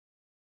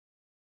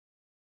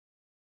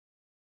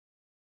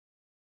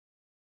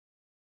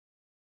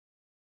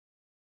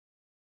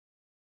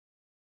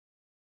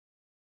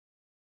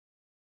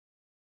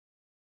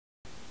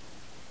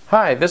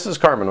Hi, this is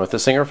Carmen with the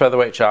Singer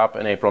Featherweight shop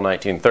in April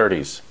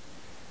 1930s.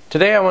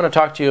 Today I want to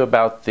talk to you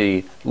about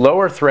the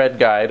lower thread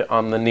guide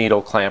on the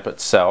needle clamp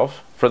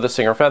itself for the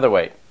Singer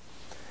Featherweight.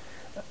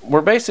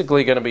 We're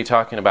basically going to be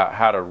talking about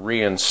how to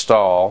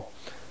reinstall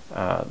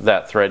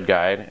that thread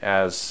guide,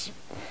 as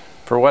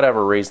for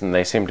whatever reason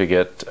they seem to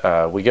get,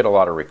 we get a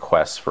lot of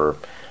requests for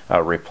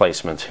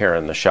replacements here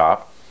in the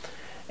shop.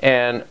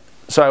 And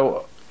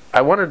so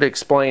I wanted to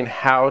explain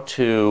how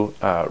to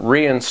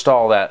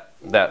reinstall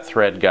that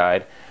thread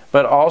guide,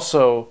 but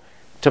also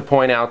to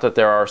point out that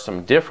there are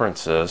some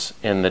differences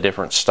in the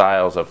different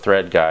styles of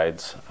thread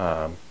guides,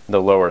 the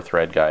lower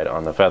thread guide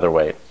on the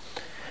Featherweight.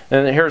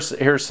 And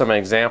here's some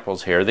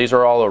examples here. These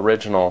are all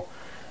original,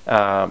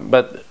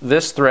 but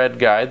this thread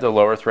guide, the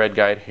lower thread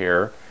guide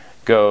here,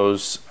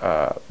 goes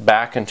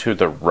back and to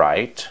the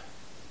right,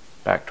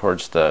 back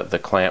towards the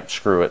clamp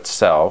screw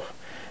itself,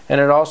 and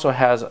it also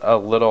has a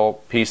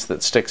little piece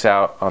that sticks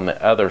out on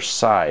the other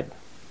side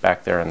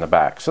back there in the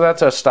back. So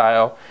that's a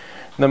style.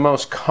 The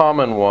most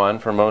common one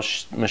for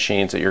most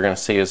machines that you're going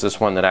to see is this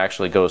one that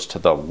actually goes to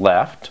the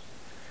left,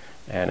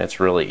 and it's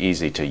really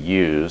easy to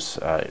use,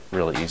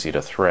 really easy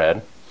to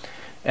thread.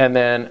 And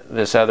then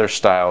this other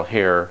style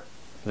here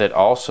that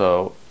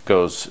also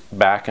goes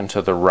back and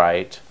to the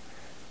right,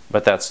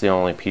 but that's the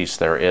only piece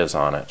there is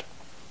on it.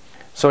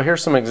 So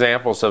here's some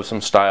examples of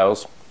some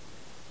styles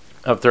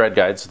of thread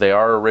guides. They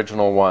are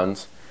original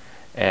ones,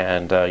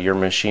 and your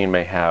machine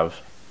may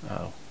have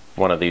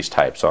one of these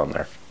types on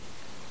there.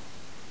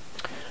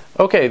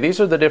 Okay, these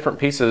are the different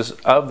pieces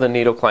of the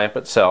needle clamp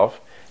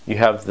itself. You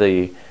have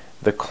the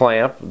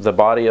clamp, the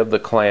body of the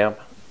clamp,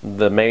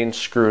 the main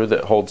screw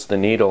that holds the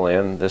needle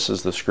in. This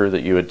is the screw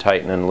that you would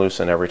tighten and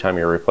loosen every time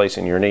you're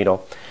replacing your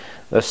needle.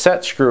 The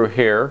set screw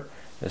here,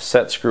 the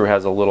set screw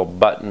has a little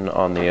button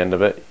on the end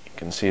of it, you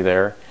can see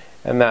there,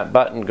 and that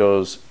button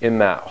goes in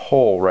that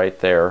hole right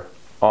there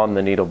on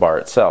the needle bar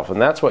itself,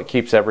 and that's what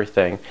keeps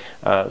everything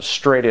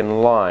straight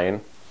in line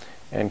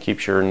and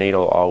keeps your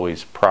needle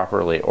always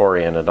properly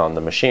oriented on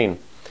the machine.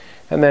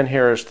 And then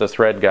here's the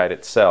thread guide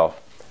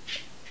itself.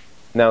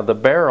 Now the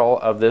barrel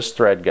of this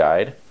thread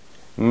guide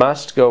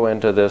must go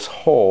into this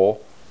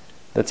hole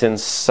that's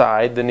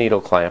inside the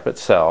needle clamp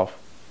itself,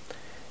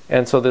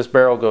 and so this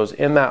barrel goes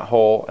in that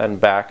hole and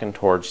back and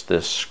towards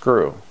this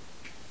screw.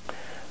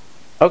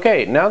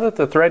 Okay, now that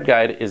the thread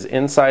guide is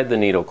inside the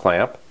needle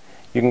clamp,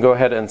 you can go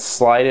ahead and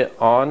slide it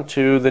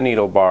onto the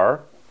needle bar,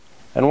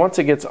 and once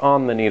it gets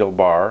on the needle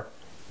bar,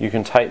 you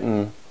can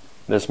tighten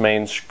this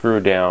main screw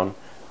down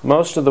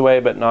most of the way,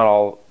 but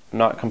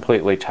not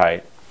completely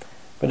tight,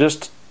 but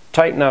just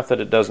tight enough that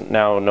it doesn't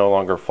no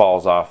longer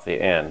falls off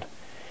the end.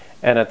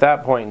 And at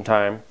that point in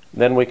time,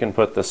 then we can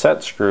put the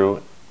set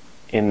screw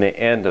in the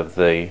end of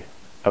the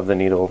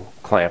needle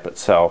clamp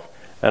itself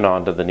and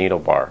onto the needle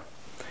bar.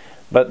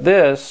 But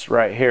this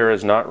right here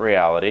is not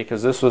reality,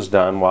 because this was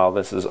done while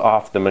this is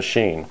off the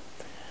machine.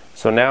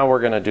 So now we're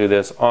going to do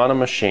this on a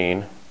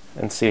machine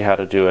and see how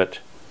to do it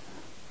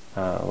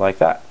like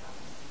that.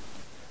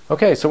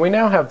 Okay, so we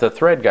now have the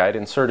thread guide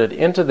inserted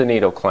into the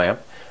needle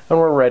clamp, and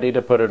we're ready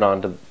to put it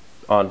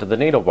onto the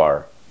needle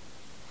bar.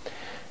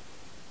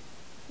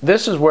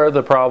 This is where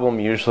the problem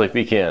usually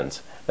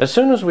begins. As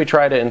soon as we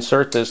try to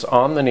insert this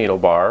on the needle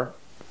bar,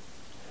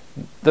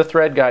 the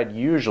thread guide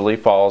usually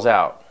falls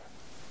out.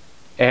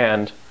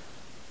 And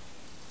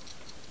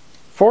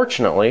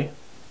fortunately,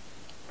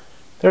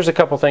 there's a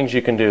couple things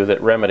you can do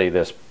that remedy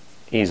this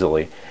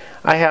easily.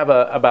 I have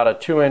about a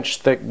 2-inch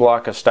thick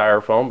block of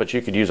styrofoam, but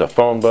you could use a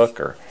phone book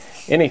or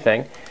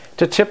anything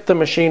to tip the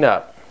machine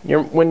up.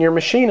 When your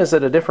machine is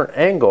at a different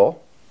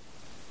angle,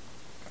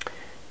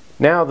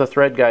 now the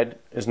thread guide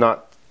is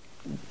not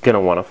going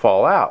to want to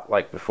fall out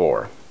like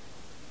before.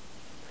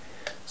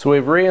 So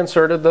we've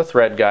reinserted the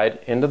thread guide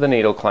into the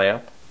needle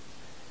clamp.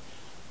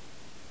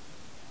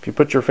 If you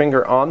put your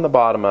finger on the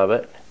bottom of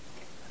it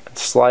and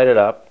slide it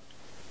up,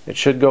 it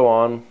should go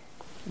on.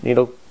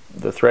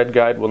 The thread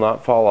guide will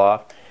not fall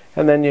off.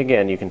 And then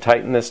again, you can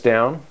tighten this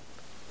down.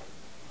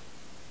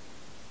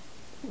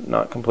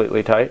 Not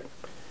completely tight,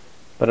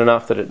 but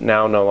enough that it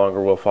now no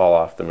longer will fall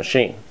off the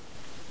machine.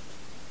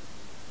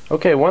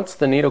 Okay, once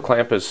the needle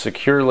clamp is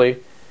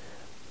securely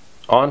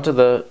onto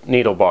the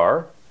needle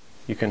bar,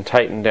 you can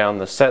tighten down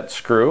the set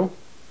screw.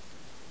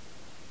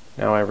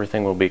 Now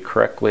everything will be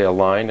correctly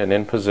aligned and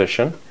in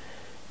position,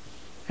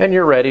 and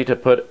you're ready to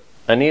put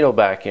a needle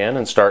back in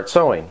and start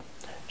sewing.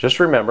 Just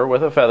remember,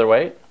 with a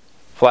Featherweight,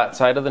 flat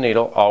side of the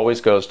needle always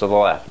goes to the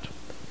left.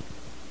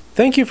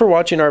 Thank you for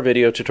watching our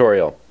video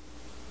tutorial.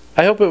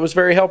 I hope it was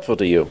very helpful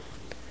to you.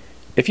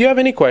 If you have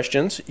any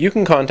questions, you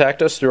can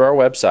contact us through our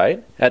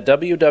website at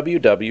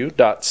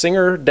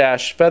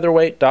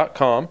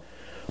www.singer-featherweight.com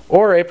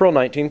or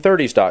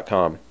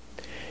april1930s.com.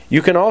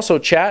 You can also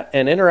chat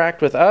and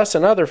interact with us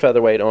and other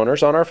Featherweight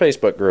owners on our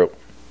Facebook group.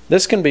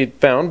 This can be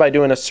found by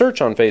doing a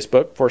search on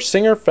Facebook for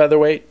Singer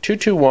Featherweight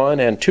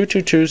 221 and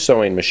 222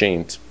 sewing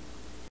machines.